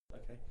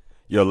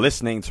You're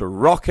listening to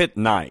Rock at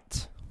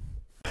Night.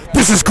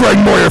 This is Greg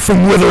Moyer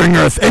from Withering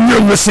Earth, and you're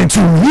listening to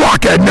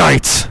Rock at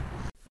Night.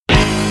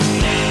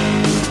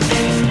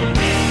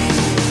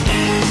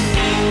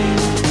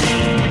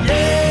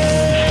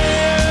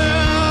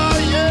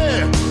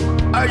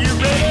 Are you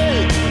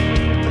ready?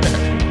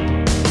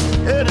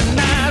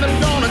 Tonight I'm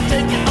gonna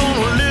take you on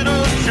a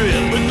little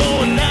trip. We're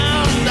going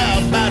down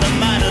south by the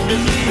mighty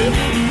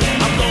Mississippi.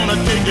 I'm gonna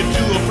take you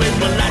to a place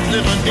where lights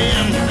never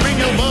dim. Bring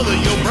your mother,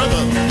 your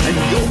brother, and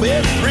your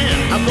best friend.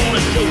 I'm gonna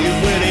show you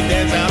where they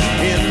dance out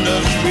in the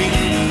street.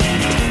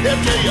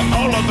 They'll tell you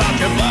all about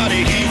your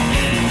body heat.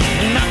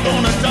 Not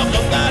gonna talk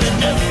about it,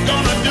 just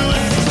gonna do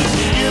it.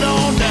 Get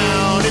on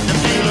down, if you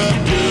feel up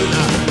good.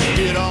 Now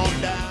get on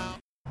down.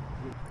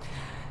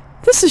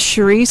 This is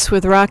Charisse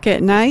with Rock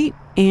at Night,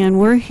 and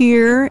we're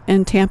here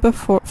in Tampa,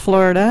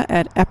 Florida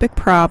at Epic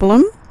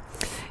Problem,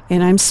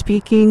 and I'm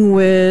speaking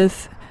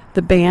with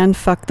the band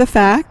Fuck the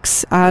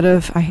Facts out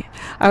of, I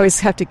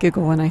always have to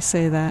giggle when I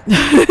say that,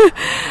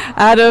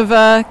 out of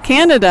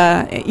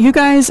Canada. You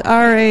guys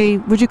are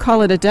would you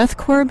call it a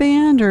deathcore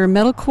band or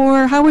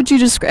metalcore? How would you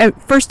describe,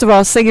 first of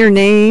all, say your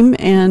name,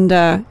 and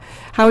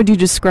how would you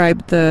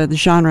describe the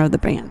genre of the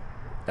band?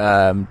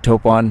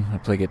 Topon, I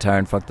play guitar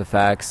in Fuck the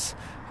Facts.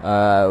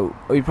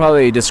 We'd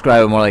probably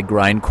describe it more like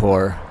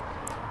grindcore,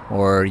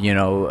 or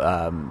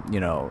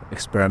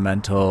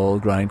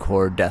experimental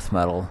grindcore death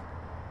metal.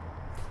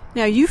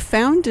 Now, you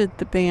founded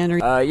the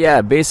band.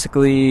 Yeah,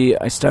 basically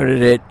I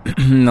started it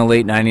in the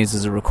late 90s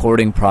as a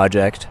recording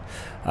project.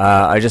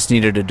 I just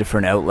needed a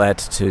different outlet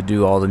to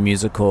do all the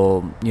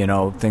musical,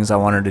 things I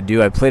wanted to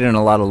do. I played in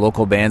a lot of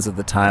local bands at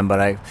the time,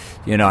 but I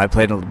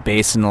played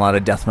bass in a lot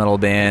of death metal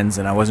bands,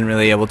 and I wasn't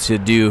really able to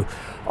do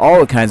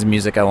all the kinds of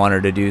music I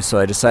wanted to do, so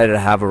I decided to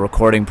have a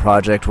recording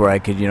project where I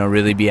could,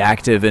 really be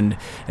active and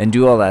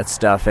do all that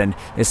stuff. And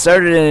it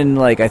started in,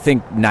 I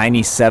think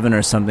 97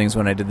 or something is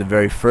when I did the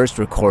very first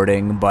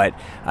recording, but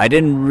I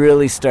didn't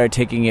really start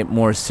taking it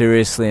more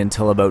seriously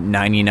until about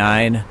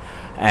 99.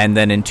 And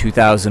then in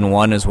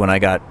 2001 is when I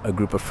got a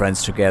group of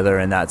friends together,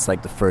 and that's the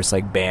first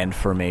band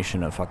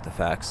formation of Fuck the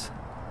Facts.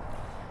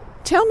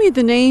 Tell me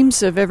the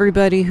names of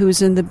everybody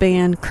who's in the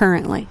band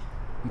currently.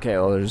 Okay,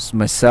 well, there's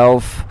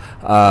myself,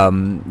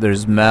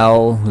 there's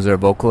Mel, who's our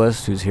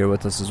vocalist, who's here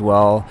with us as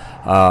well,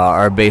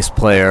 our bass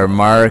player,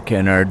 Mark,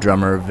 and our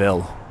drummer,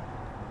 Vil.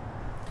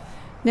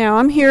 Now,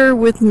 I'm here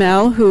with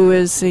Mel, who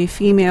is a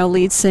female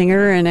lead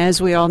singer, and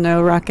as we all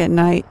know, Rock at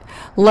Night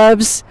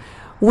loves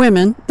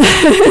women.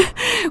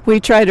 We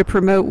try to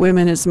promote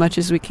women as much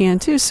as we can,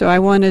 too, so I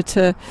wanted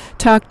to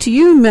talk to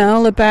you,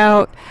 Mel,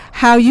 about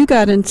how you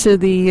got into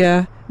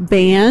the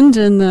band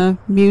and the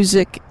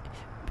music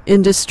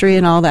industry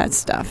and all that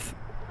stuff.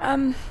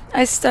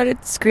 I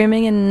started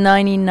screaming in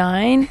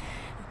 99,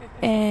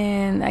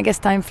 and I guess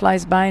time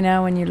flies by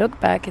now when you look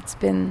back. It's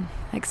been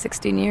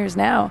 16 years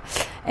now.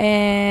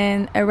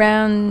 And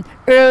around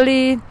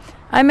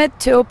I met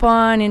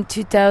Topon in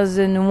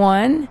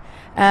 2001.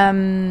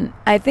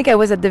 I think I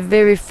was at the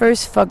very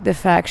first Fuck the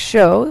Facts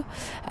show,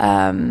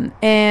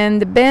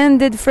 and the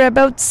band did for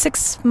about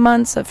 6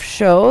 months of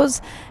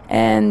shows.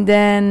 And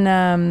then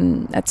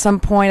at some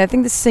point, I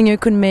think the singer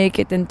couldn't make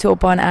it, and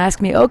Topon asked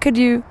me, "Oh, could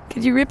you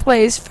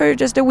replace for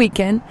just a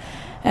weekend?"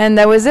 And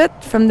that was it.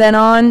 From then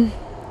on,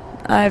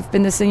 I've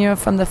been the singer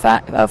from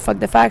Fuck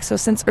the Facts, so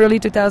since early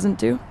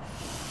 2002.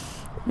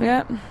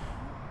 Yeah.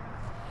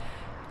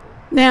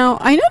 Now,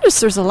 I noticed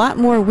there's a lot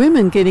more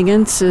women getting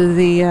into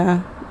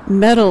the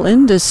metal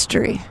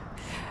industry.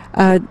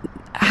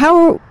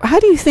 How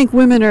do you think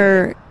women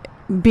are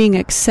being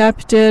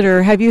accepted,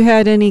 or have you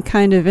had any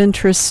kind of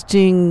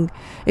interesting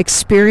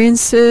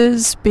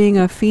experiences being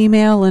a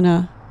female in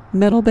a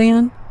metal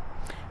band?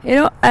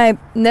 I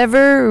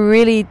never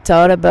really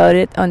thought about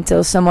it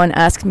until someone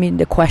asked me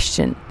the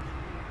question.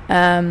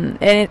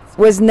 And it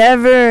was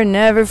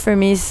never for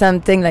me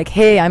something like,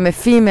 hey, I'm a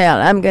female,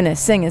 I'm gonna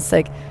sing. It's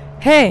like,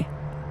 hey,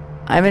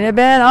 I'm in a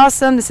band,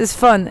 awesome, this is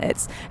fun.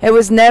 It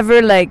was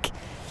never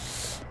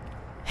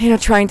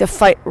trying to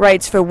fight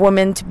rights for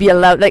women to be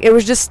allowed. It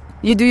was just,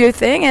 you do your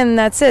thing and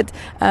that's it.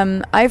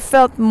 I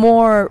felt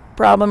more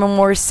problem or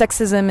more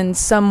sexism in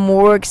some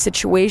work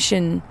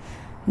situation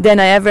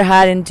than I ever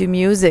had into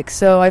music.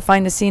 So I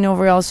find the scene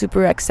overall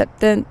super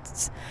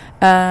acceptance.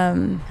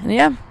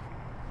 Yeah.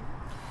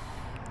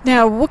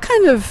 Now, what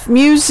kind of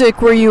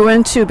music were you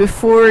into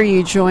before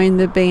you joined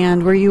the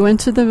band? Were you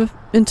into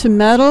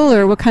metal,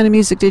 or what kind of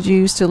music did you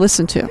used to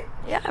listen to?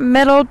 Yeah,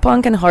 metal,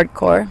 punk, and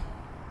hardcore.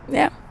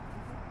 Yeah.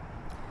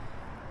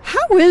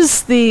 How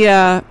is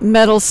the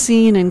metal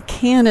scene in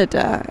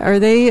Canada? Are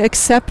they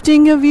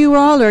accepting of you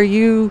all? Are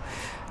you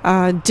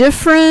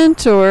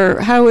different,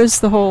 or how is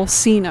the whole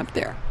scene up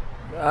there?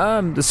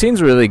 The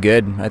scene's really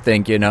good, I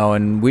think,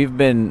 and we've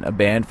been a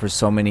band for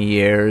so many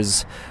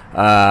years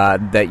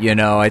that,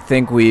 I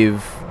think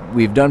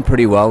we've done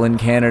pretty well in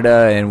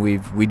Canada, and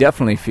we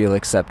definitely feel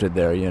accepted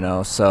there,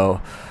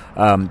 so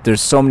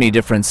there's so many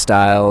different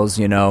styles,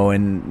 and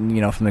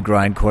from the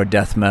grindcore,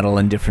 death metal,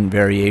 and different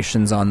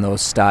variations on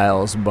those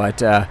styles.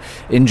 But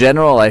in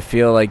general, I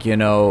feel like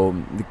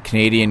the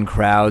Canadian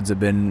crowds have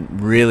been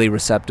really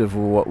receptive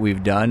of what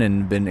we've done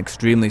and been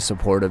extremely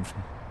supportive.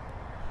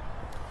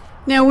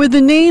 Now, with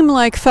a name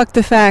like Fuck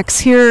the Facts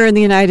here in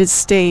the United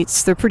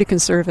States, they're pretty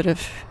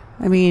conservative.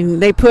 I mean,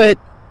 they put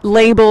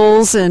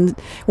labels and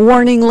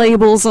warning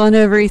labels on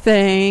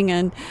everything,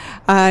 and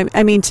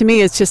to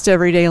me it's just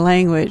everyday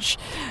language.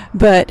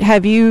 But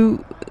have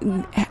you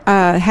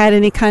had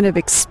any kind of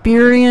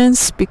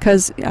experience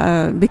because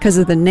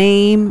of the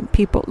name,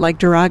 people like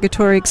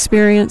derogatory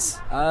experience?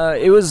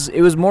 It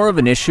was more of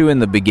an issue in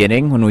the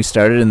beginning when we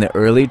started in the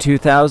early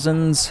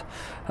 2000s.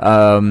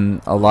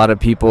 A lot of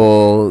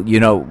people,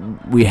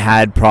 we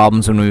had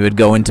problems when we would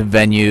go into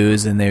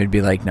venues and they would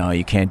be like, no,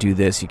 you can't do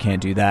this, you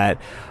can't do that.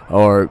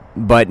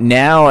 But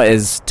now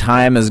as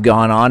time has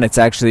gone on, it's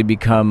actually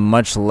become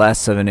much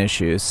less of an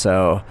issue.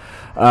 So,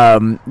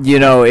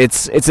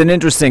 it's an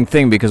interesting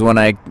thing because when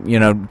I,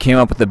 came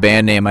up with the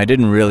band name, I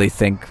didn't really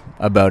think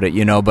about it,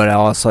 but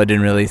I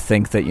didn't really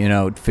think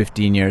that,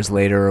 15 years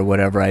later or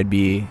whatever, I'd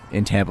be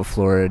in Tampa,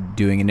 Florida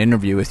doing an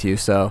interview with you.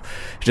 So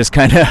just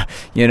kind of,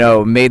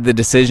 made the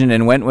decision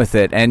and went with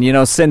it.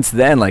 And, since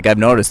then, like I've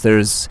noticed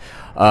there's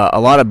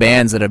a lot of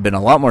bands that have been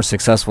a lot more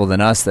successful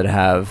than us that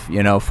have,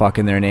 fuck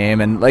in their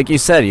name. And like you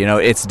said,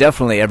 it's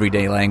definitely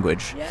everyday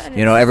language.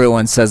 Yeah,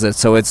 everyone says it.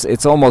 So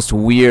it's almost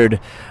weird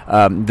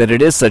that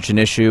it is such an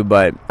issue.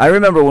 But I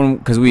remember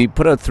because we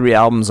put out 3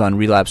 albums on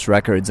Relapse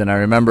Records, and I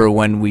remember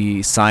when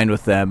we signed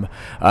with them,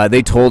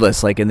 they told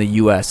us, like in the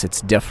U.S.,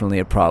 it's definitely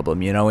a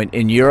problem.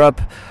 In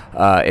Europe,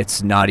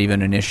 it's not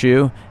even an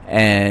issue.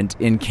 And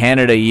in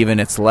Canada, even,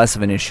 it's less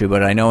of an issue.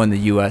 But I know in the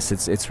U.S.,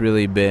 it's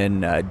really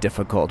been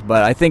difficult.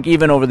 But I think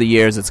even over the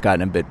years, it's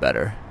gotten a bit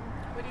better.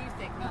 What do you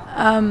think,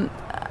 Mel?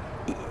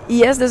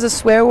 Yes, there's a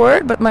swear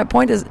word, but my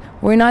point is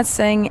we're not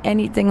saying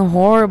anything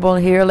horrible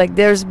here. Like,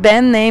 there's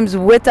band names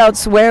without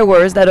swear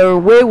words that are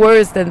way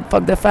worse than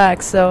Fuck the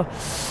Facts. So,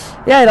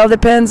 yeah, it all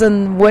depends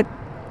on what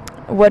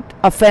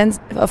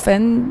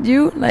offend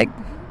you. Like,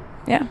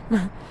 yeah.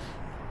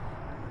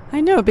 I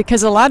know,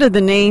 because a lot of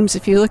the names,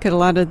 if you look at a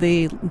lot of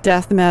the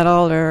death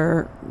metal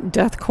or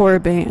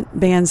deathcore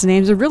bands'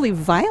 names, are really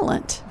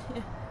violent.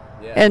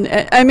 Yeah.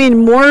 And,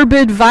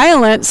 morbid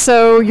violent,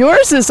 so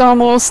yours is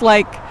almost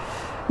like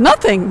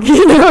nothing,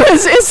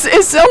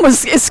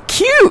 it's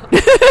cute.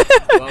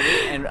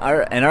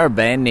 Well, our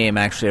band name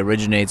actually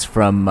originates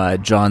from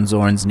John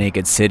Zorn's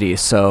Naked City,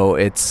 so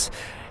it's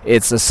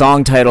a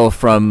song title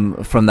from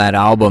that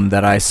album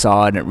that I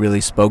saw, and it really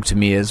spoke to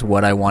me as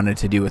what I wanted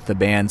to do with the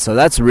band. So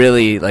that's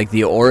really like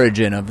the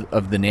origin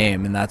of the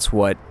name, and that's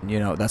what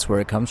that's where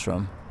it comes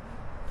from.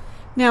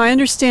 Now I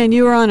understand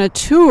you were on a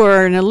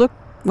tour, and it looked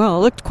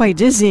quite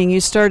dizzying. You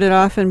started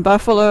off in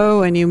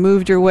Buffalo, and you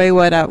moved your way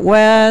out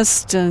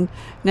west, and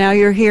now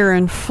you're here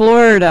in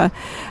Florida.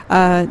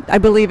 I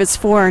believe it's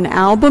for an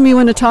album. You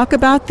want to talk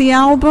about the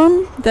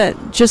album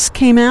that just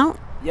came out?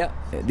 Yeah.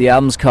 The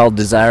album's called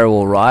Desire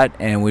Will Rot,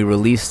 and we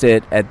released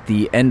it at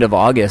the end of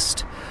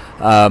August.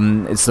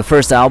 It's the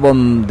first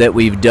album that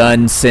we've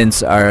done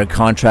since our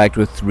contract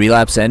with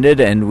Relapse ended,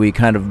 and we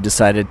kind of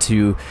decided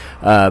to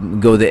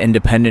go the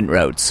independent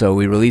route. So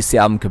we released the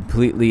album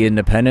completely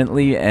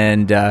independently,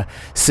 and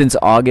since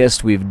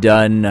August we've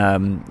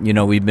done,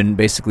 we've been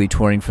basically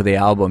touring for the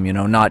album,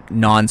 not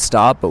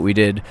non-stop, but we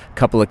did a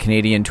couple of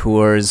Canadian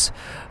tours,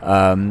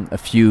 a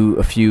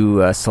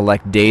few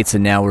select dates,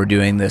 and now we're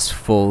doing this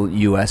full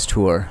U.S.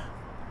 tour.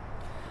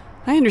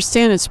 I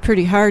understand it's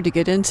pretty hard to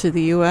get into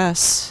the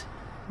U.S.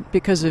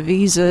 because of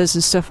visas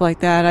and stuff like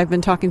that. I've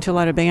been talking to a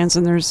lot of bands,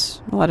 and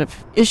there's a lot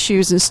of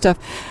issues and stuff.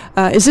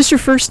 Is this your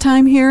first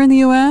time here in the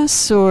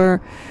U.S.,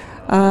 or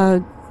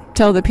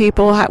tell the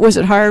people, was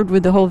it hard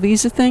with the whole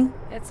visa thing?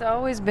 It's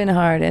always been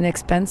hard and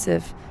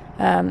expensive.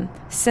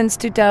 Since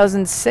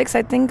 2006,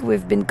 I think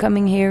we've been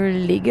coming here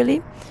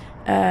legally.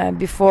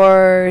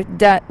 Before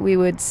that, we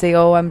would say,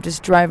 I'm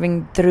just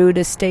driving through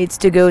the States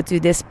to go to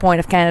this point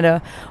of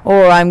Canada,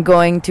 or I'm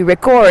going to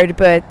record,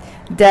 but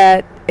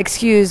that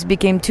excuse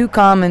became too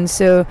common,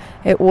 so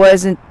it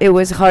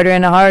was harder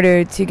and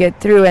harder to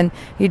get through, and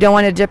you don't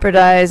want to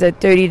jeopardize a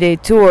 30-day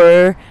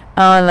tour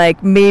on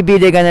maybe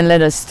they're gonna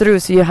let us through,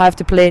 so you have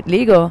to play it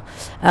legal.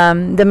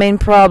 The main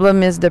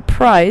problem is the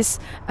price.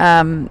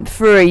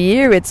 For a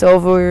year it's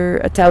over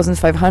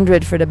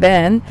 $1,500 for the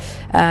band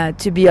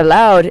to be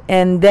allowed,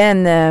 and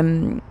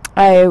then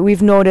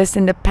we've noticed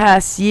in the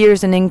past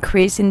years an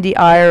increase in the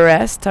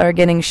IRS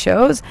targeting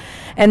shows,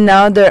 and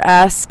now they're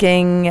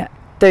asking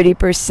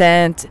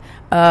 30%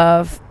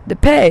 of the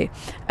pay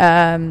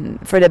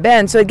for the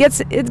band. So it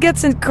gets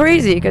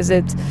crazy because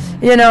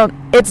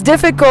it's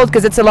difficult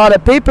because it's a lot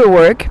of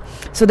paperwork.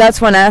 So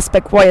that's one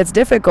aspect why it's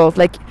difficult.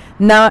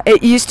 Now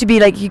it used to be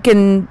you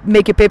can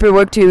make your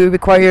paperwork to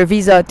require your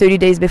visa 30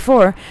 days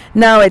before.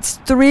 Now it's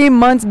 3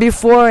 months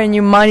before, and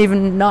you might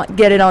even not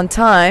get it on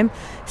time.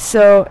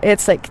 So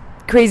it's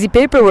crazy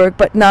paperwork,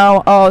 but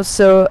now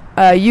also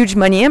a huge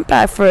money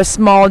impact for a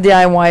small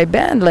DIY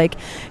band. Like,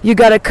 you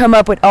got to come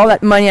up with all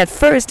that money at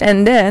first,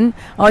 and then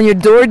on your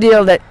door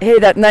deal that, hey,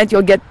 that night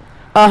you'll get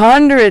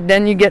 100,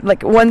 then you get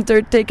like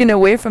 1/3 taken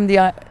away from the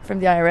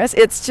IRS.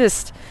 It's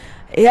just,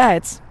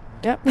 it's.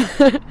 Yep.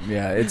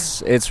 Yeah,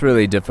 it's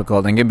really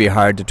difficult and can be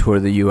hard to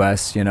tour the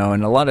U.S., and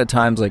a lot of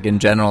times, like in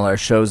general, our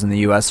shows in the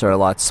U.S. are a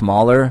lot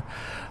smaller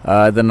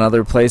than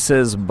other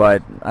places,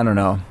 but I don't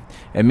know.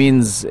 It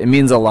means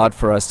a lot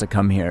for us to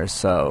come here,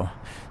 so,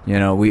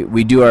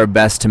 we do our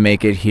best to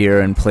make it here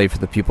and play for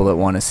the people that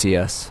want to see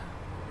us.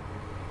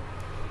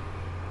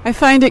 I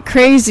find it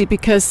crazy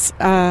because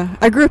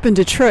I grew up in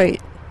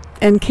Detroit.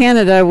 And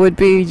Canada would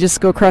be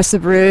just go across the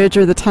bridge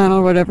or the tunnel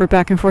or whatever,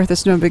 back and forth.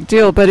 It's no big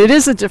deal. But it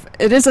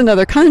is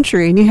another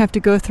country, and you have to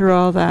go through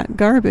all that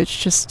garbage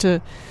just to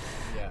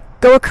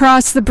go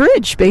across the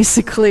bridge,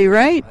 basically,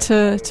 right,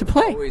 to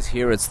play. I always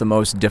hear it's the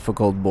most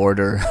difficult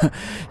border,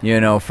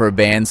 for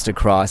bands to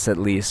cross, at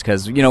least,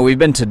 because we've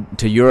been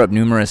to Europe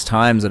numerous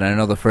times, and I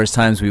know the first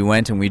times we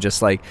went and we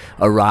just like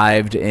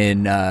arrived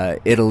in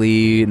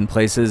Italy and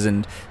places,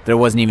 and there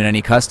wasn't even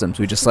any customs.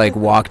 We just like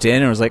walked in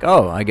and it was like,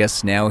 oh, I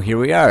guess now here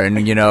we are, and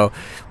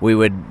we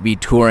would be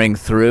touring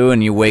through,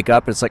 and you wake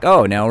up, it's like,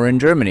 oh, now we're in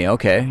Germany,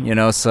 okay,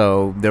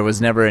 so there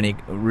was never any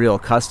real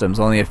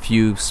customs, only a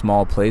few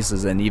small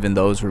places, and even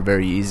those were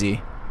very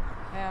easy.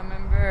 Yeah, I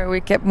remember we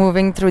kept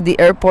moving through the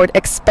airport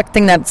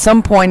expecting that at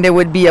some point there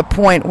would be a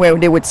point where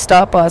they would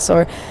stop us,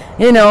 or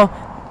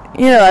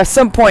at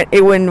some point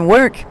it wouldn't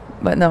work,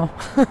 but no.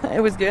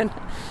 It was good.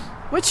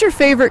 What's your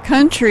favorite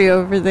country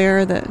over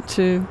there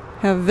to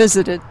have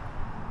visited?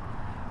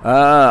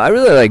 I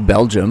really like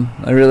Belgium.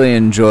 I really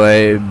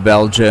enjoy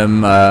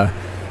Belgium.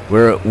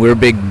 We're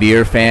big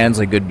beer fans,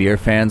 like good beer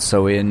fans,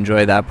 so we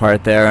enjoy that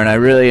part there, and I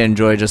really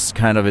enjoy just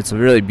it's a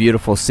really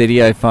beautiful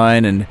city, I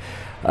find, and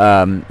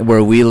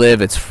where we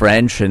live, it's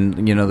French, and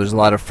there's a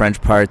lot of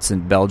French parts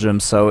in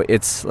Belgium, so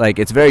it's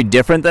very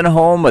different than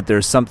home, but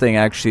there's something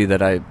actually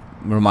that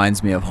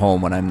reminds me of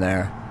home when I'm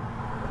there.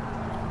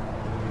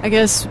 I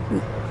guess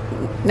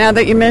now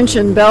that you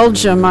mentioned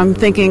Belgium, I'm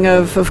thinking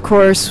of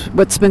course,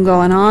 what's been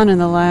going on in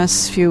the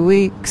last few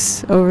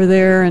weeks over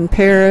there in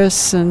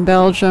Paris and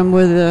Belgium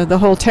with the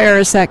whole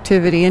terrorist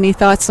activity. Any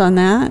thoughts on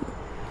that?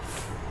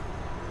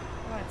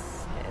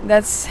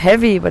 That's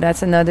heavy, but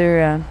that's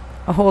a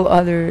whole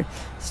other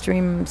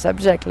stream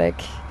subject.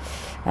 Like,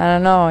 I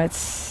don't know,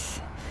 it's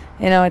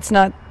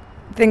not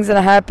things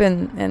that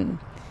happen,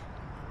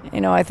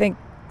 and I think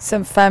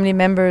some family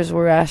members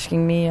were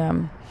asking me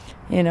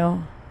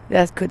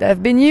that could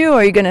have been you.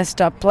 Are you gonna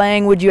stop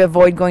playing? Would you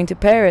avoid going to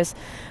Paris?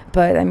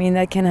 But I mean,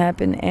 that can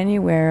happen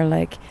anywhere.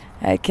 Like,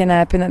 it can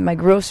happen at my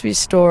grocery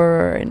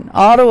store or in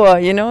Ottawa.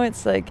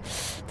 It's like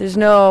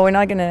we're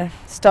not gonna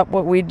stop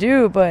what we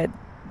do, but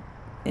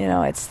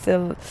it's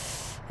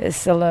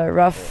still a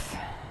rough.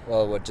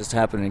 Well, what just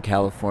happened in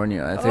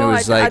California? I think it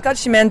was I thought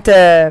she meant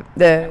the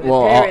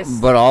Paris.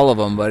 But all of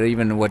them. But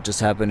even what just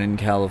happened in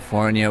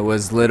California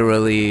was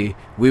literally,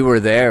 we were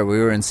there. We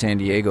were in San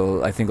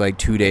Diego, I think like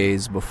 2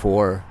 days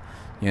before,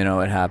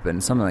 it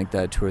happened. Something like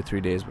that, 2 or 3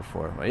 days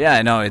before. But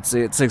yeah, no, it's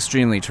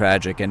extremely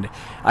tragic, and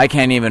I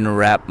can't even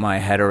wrap my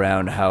head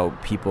around how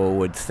people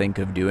would think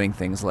of doing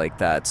things like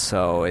that.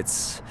 So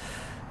it's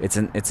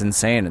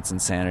insane. It's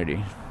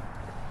insanity.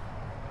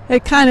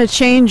 It kind of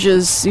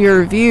changes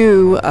your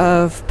view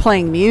of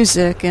playing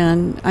music,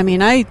 and I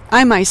mean, I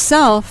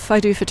myself, I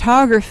do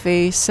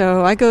photography,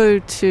 so I go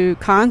to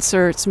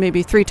concerts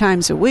maybe 3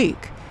 times a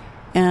week,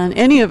 and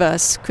any of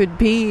us could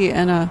be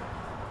in a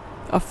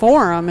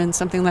forum and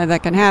something like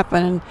that can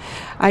happen, and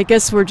I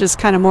guess we're just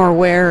kind of more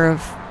aware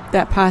of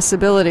that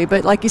possibility,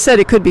 but like you said,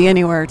 it could be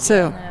anywhere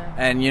too.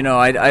 And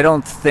I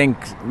don't think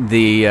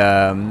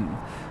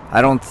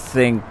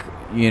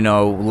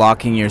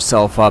locking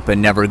yourself up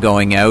and never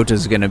going out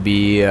is going to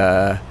be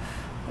a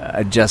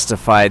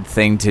justified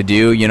thing to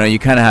do. You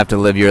kind of have to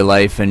live your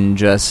life and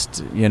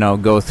just,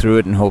 go through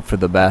it and hope for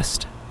the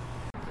best.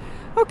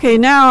 Okay,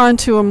 now on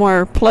to a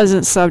more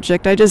pleasant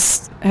subject. I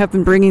just have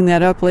been bringing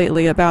that up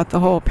lately about the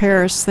whole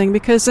Paris thing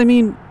because, I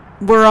mean,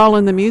 we're all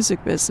in the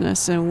music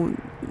business,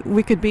 and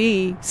we could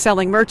be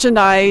selling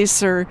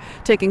merchandise or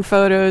taking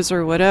photos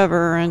or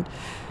whatever, and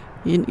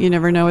you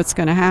never know what's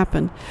going to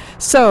happen.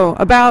 So,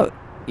 about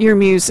your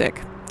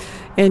music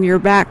and your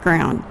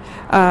background.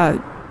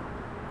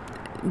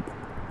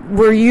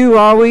 Were you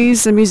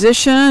always a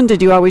musician?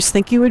 Did you always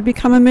think you would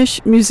become a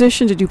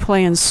musician? Did you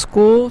play in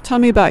school? Tell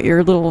me about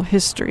your little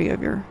history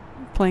of your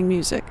playing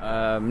music.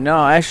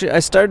 No, actually, I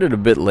started a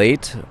bit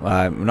late.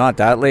 Not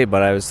that late,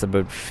 but I was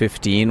about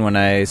 15 when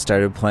I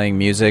started playing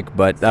music.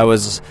 But that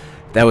was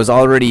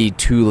already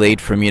too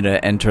late for me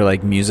to enter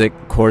like music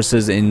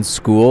courses in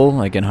school,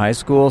 like in high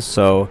school.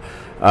 So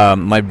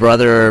my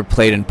brother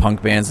played in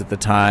punk bands at the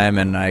time,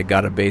 and I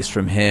got a bass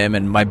from him.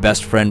 And my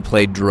best friend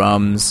played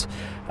drums.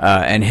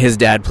 And his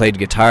dad played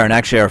guitar, and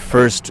actually our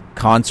first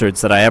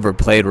concerts that I ever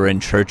played were in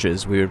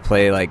churches. We would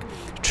play like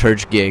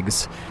church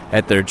gigs,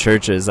 at their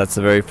churches. That's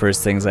the very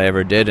first things I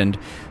ever did. And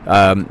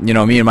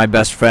me and my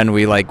best friend,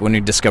 we when we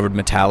discovered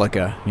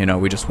Metallica,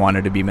 we just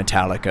wanted to be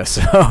Metallica.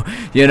 So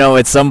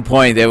at some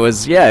point it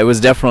was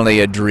definitely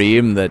a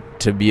dream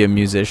to be a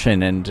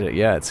musician, and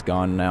it's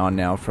gone on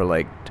now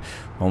for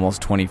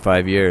almost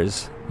 25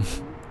 years.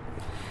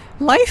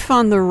 Life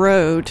on the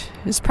road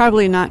is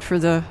probably not for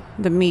the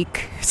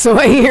meek. So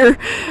I hear,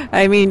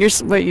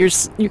 you're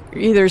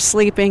either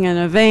sleeping in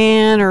a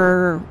van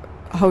or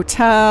a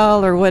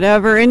hotel or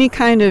whatever. Any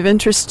kind of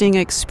interesting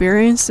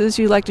experiences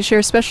you'd like to share,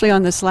 especially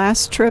on this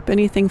last trip?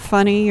 Anything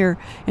funny or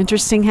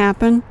interesting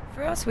happen?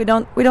 For us, we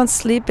don't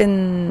sleep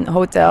in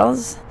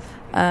hotels.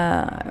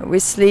 We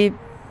sleep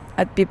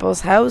at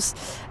people's house.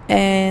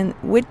 And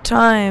with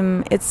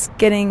time, it's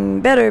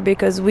getting better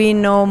because we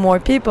know more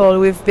people.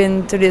 We've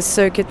been to this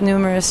circuit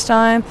numerous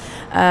times,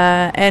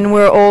 and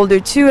we're older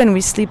too, and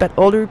we sleep at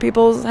older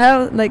people's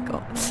house.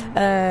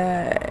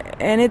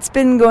 And it's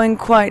been going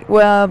quite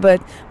well.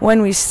 But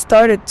when we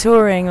started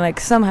touring,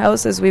 some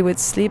houses we would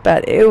sleep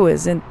at, it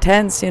was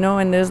intense,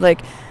 And there's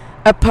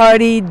a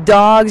party,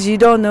 dogs, you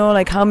don't know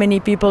how many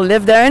people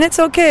live there, and it's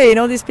okay,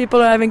 these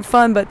people are having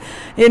fun, but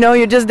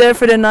you're just there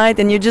for the night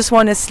and you just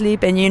want to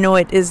sleep, and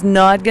it is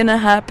not gonna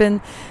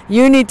happen.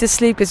 You need to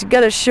sleep because you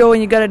got a show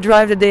and you got to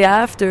drive the day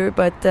after.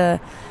 But no,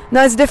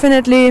 it's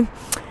definitely,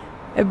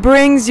 it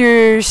brings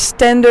your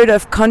standard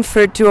of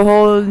comfort to a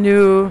whole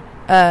new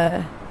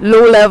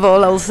low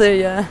level, I'll say.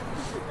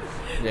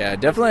 Yeah,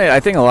 definitely. I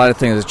think a lot of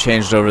things have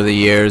changed over the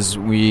years.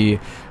 We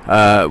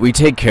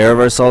take care of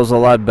ourselves a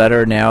lot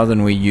better now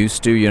than we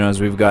used to. As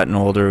we've gotten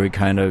older, we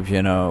kind of,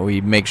 we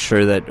make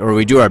sure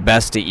we do our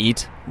best to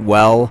eat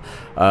well,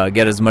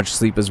 get as much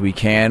sleep as we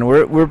can.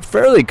 We're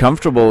fairly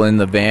comfortable in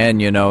the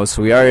van,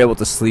 so we are able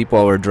to sleep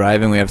while we're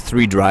driving. We have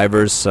 3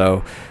 drivers,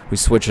 so we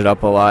switch it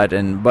up a lot.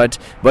 But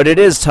it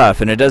is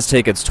tough, and it does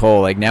take its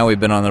toll. Now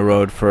we've been on the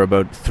road for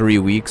about 3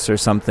 weeks or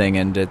something,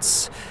 and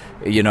it's,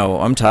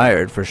 I'm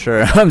tired for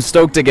sure. I'm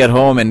stoked to get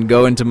home and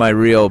go into my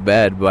real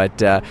bed,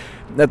 but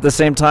at the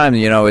same time,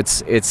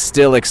 it's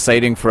still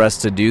exciting for us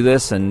to do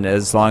this, and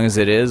as long as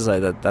it is,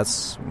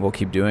 we'll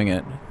keep doing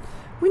it.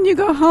 When you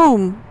go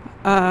home,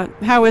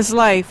 how is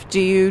life?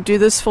 Do you do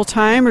this full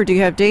time, or do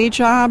you have day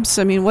jobs?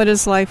 What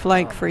is life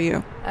like for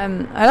you?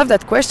 I love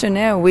that question.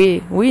 Now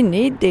we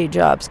need day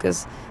jobs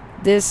because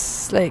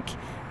this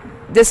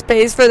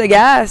pays for the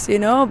gas,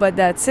 but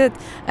that's it.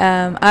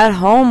 At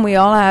home, we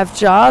all have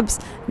jobs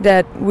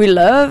that we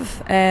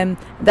love and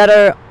that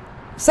are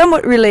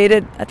somewhat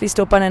related, at least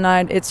Opan and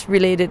I, it's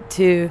related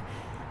to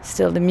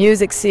still the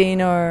music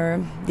scene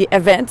or the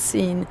event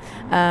scene.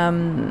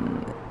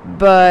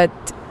 But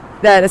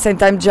at the same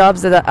time,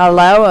 jobs that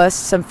allow us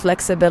some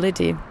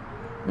flexibility.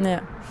 Yeah.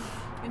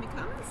 Any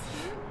comments?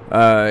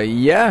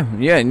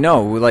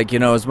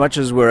 As much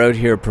as we're out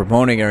here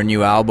promoting our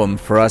new album,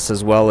 for us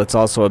as well, it's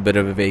also a bit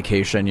of a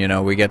vacation.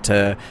 We get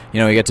to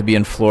be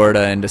in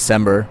Florida in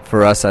December.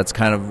 For us, that's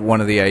kind of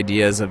one of the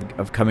ideas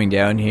of coming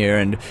down here.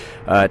 And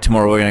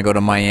tomorrow we're going to go to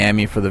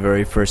Miami for the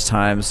very first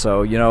time.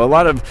 So, a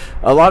lot of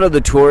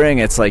the touring,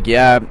 it's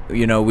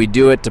we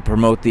do it to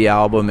promote the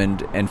album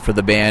and for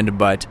the band,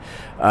 but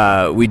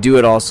we do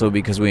it also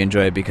because we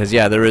enjoy it, because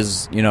there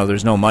is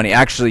there's no money.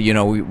 Actually,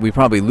 we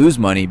probably lose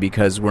money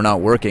because we're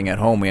not working at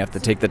home. We have to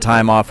take the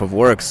time off of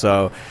work,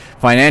 so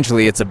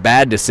financially it's a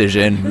bad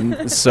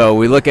decision. So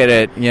we look at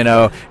it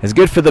as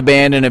good for the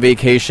band and a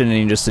vacation, and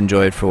you just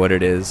enjoy it for what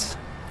it is.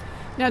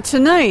 Now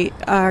tonight,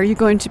 are you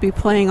going to be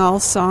playing all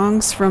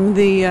songs from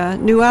the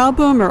new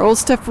album or old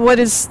stuff? What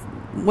are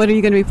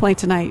you going to be playing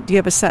tonight? Do you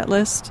have a set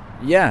list?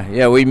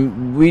 Yeah,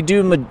 we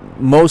do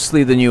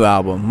mostly the new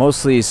album,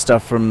 mostly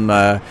stuff from,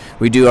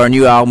 we do our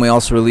new album. We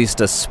also released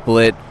a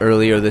split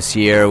earlier this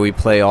year. We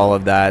play all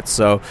of that,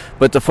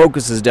 but the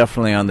focus is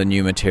definitely on the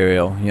new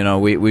material.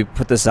 We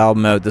put this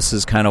album out. This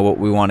is kind of what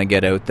we want to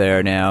get out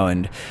there now,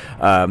 and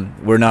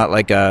we're not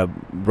like a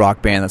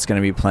rock band that's going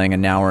to be playing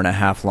an hour and a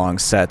half long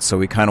set, so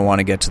we kind of want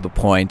to get to the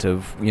point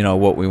of,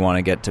 what we want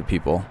to get to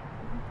people.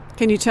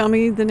 Can you tell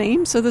me the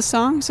names of the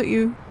songs that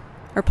you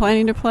are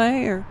planning to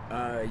play, or?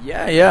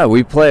 Yeah.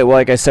 We play. Well,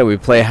 like I said, we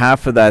play our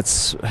half of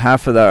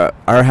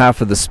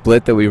the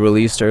split that we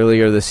released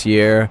earlier this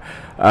year,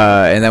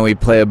 and then we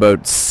play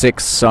about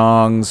 6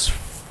 songs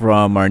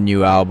from our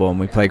new album.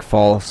 We play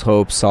False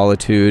Hope,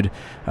 Solitude,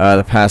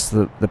 the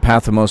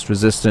Path of Most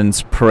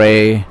Resistance,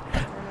 Pray,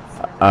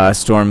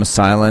 Storm of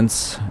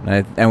Silence,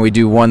 and we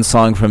do 1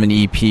 song from an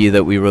EP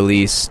that we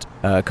released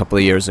a couple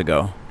of years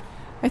ago.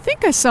 I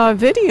think I saw a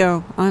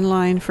video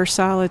online for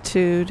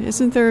Solitude.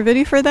 Isn't there a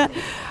video for that?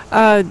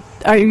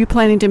 Are you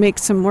planning to make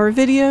some more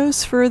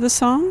videos for the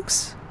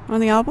songs on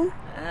the album?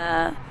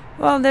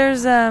 Well,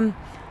 there's 1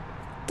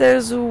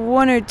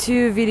 or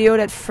 2 video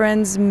that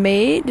friends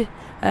made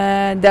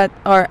that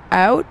are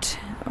out,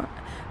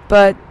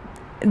 but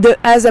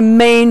as a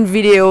main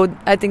video,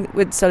 I think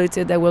with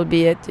Solitude that will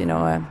be it.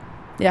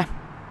 Yeah.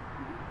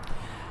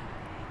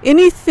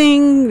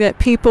 Anything that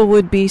people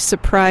would be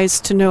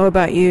surprised to know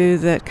about you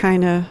that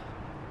kind of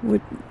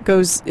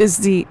is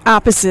the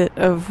opposite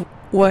of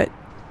what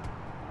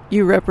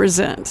you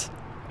represent?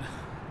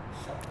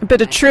 A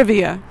bit of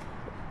trivia.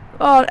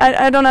 Well,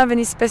 I don't have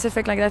any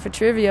specific like that for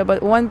trivia,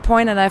 but one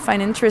point that I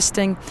find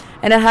interesting,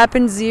 and it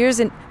happened years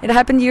and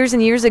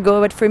years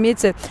ago, but for me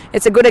it's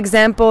a good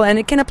example, and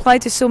it can apply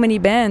to so many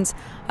bands.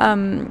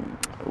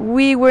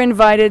 We were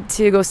invited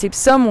to go sleep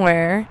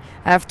somewhere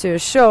after a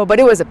show,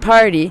 but it was a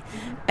party,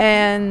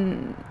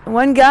 and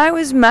one guy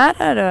was mad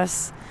at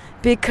us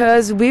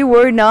because we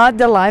were not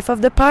the life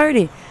of the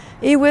party.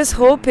 He was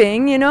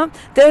hoping,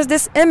 there's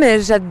this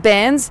image that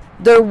bands,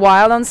 they're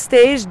wild on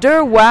stage,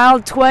 they're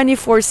wild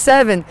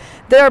 24/7.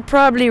 They're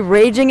probably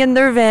raging in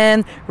their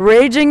van,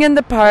 raging in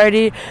the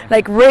party,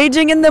 like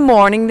raging in the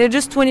morning. They're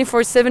just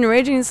 24/7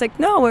 raging. It's like,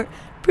 no, we're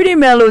pretty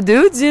mellow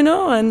dudes,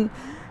 and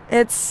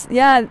it's,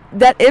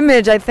 that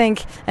image, I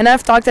think, and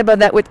I've talked about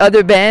that with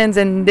other bands,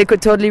 and they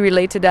could totally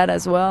relate to that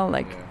as well,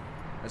 like... Yeah.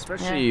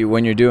 Especially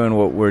when you're doing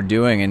what we're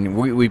doing, and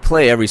we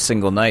play every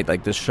single night.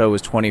 Like, this show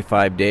is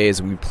 25 days,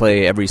 and we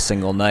play every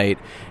single night.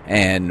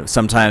 And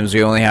sometimes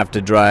we only have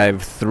to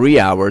drive 3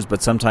 hours,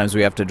 but sometimes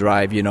we have to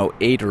drive,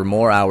 8 or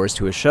more hours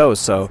to a show.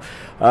 So,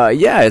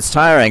 it's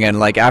tiring. And,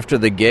 like, after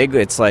the gig,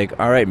 it's like,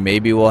 all right,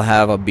 maybe we'll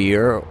have a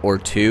beer or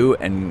two,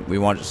 and we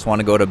just want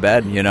to go to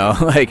bed,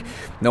 Like,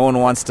 no one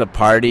wants to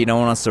party, no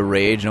one wants to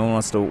rage, no one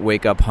wants to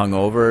wake up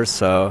hungover.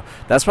 So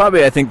that's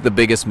probably, I think, the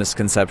biggest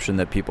misconception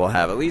that people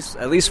have, at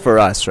least for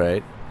us,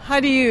 right? How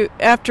do you,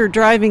 after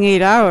driving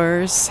 8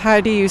 hours, how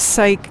do you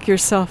psych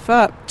yourself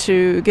up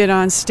to get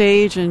on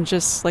stage and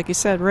just, like you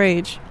said,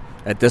 rage?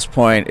 At this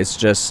point,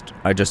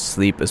 I just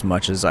sleep as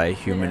much as I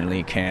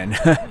humanly can.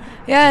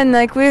 Yeah, and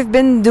like we've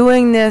been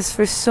doing this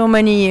for so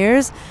many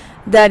years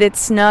that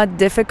it's not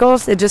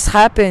difficult. It just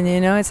happened,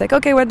 It's like,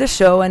 okay, we're at the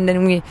show, and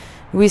then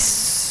we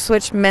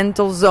switch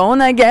mental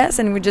zone, I guess,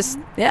 and we just,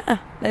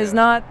 it's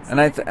not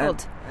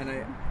difficult.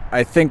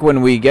 I think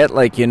when we get,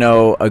 like,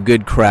 a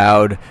good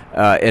crowd,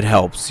 it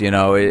helps,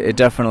 It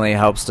definitely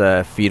helps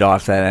to feed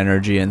off that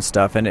energy and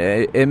stuff, and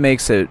it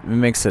makes it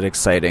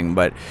exciting.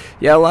 But,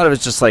 a lot of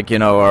it's just, like,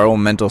 our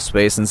own mental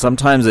space, and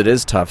sometimes it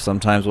is tough.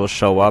 Sometimes we'll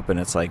show up, and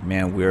it's like,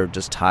 man, we're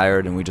just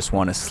tired, and we just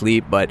want to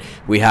sleep, but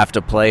we have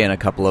to play in a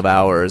couple of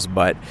hours.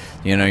 But,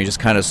 you just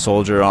kind of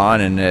soldier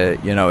on, and,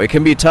 it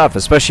can be tough,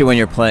 especially when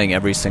you're playing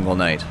every single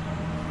night.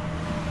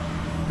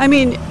 I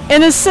mean,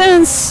 in a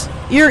sense,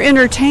 you're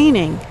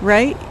entertaining,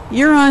 right?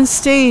 You're on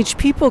stage.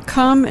 People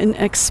come and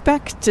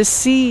expect to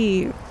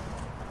see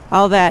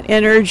all that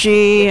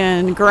energy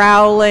and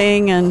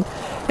growling and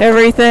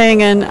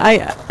everything. And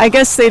I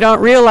guess they don't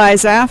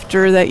realize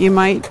after that you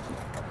might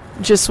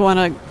just want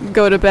to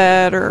go to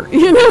bed or,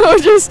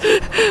 just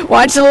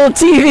watch a little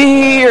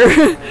TV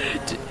or...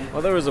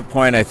 Well, there was a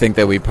point, I think,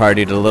 that we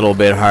partied a little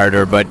bit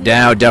harder, but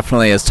now,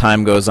 definitely, as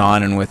time goes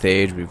on and with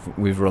age,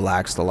 we've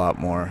relaxed a lot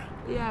more.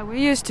 Yeah,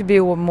 we used to be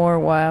more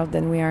wild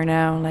than we are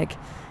now. Like,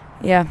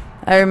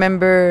 I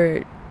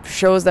remember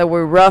shows that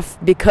were rough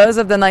because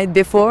of the night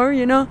before,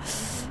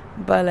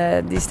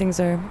 But these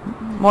things are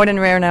more than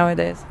rare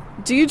nowadays.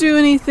 Do you do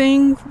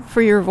anything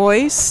for your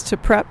voice to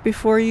prep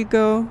before you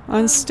go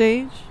on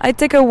stage? I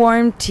take a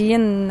warm tea,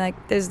 and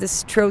there's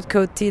this throat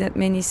coat tea that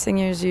many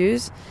singers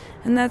use,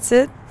 and that's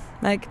it.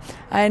 Like,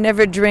 I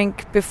never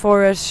drink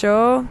before a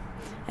show,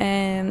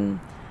 and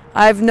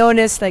I've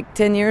noticed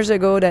 10 years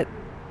ago that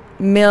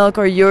milk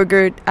or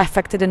yogurt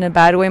affected in a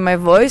bad way my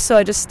voice, so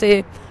I just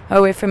stay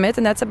away from it,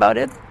 and that's about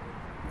it.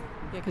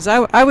 Yeah, because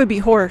I would be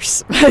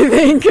hoarse, I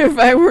think, if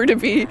I were to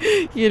be,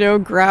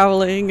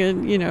 growling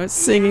and,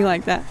 singing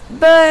like that.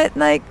 But,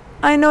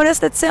 I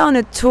noticed, let's say on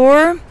a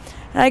tour,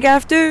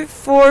 after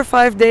 4 or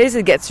 5 days,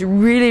 it gets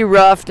really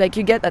rough.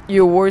 You get at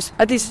your worst,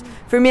 at least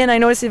for me, and I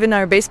notice even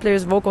our bass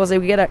players' vocals,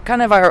 we get at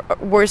kind of our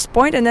worst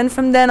point, and then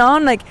from then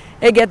on,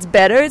 it gets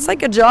better. It's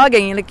like a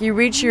jogging, you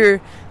reach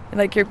your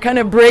kind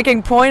of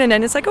breaking point, and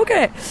then it's like,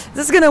 okay,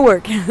 this is gonna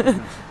work.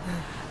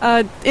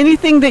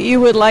 Anything that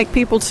you would like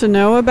people to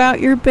know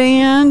about your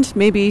band?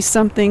 Maybe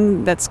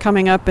something that's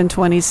coming up in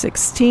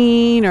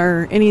 2016,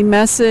 or any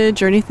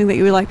message or anything that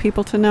you would like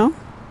people to know?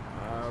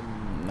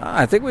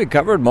 I think we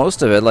covered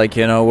most of it.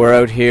 We're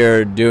out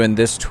here doing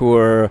this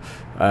tour.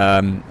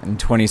 In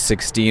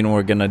 2016,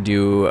 we're going to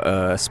do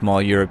a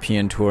small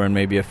European tour and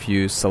maybe a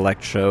few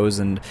select shows.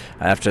 And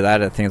after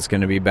that, I think it's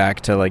going to be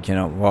back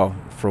to,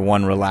 for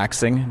one,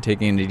 relaxing,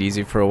 taking it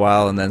easy for a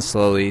while, and then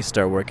slowly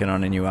start working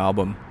on a new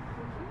album.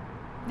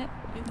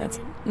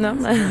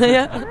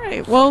 Yeah. All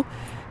right. Well,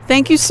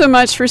 thank you so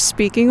much for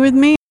speaking with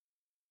me.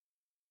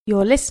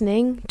 You're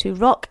listening to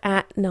Rock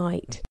at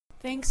Night.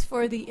 Thanks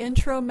for the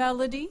intro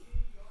melody.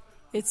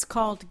 It's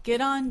called Get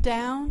On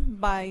Down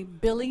by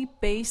Billy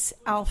Bass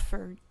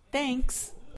Alford. Thanks.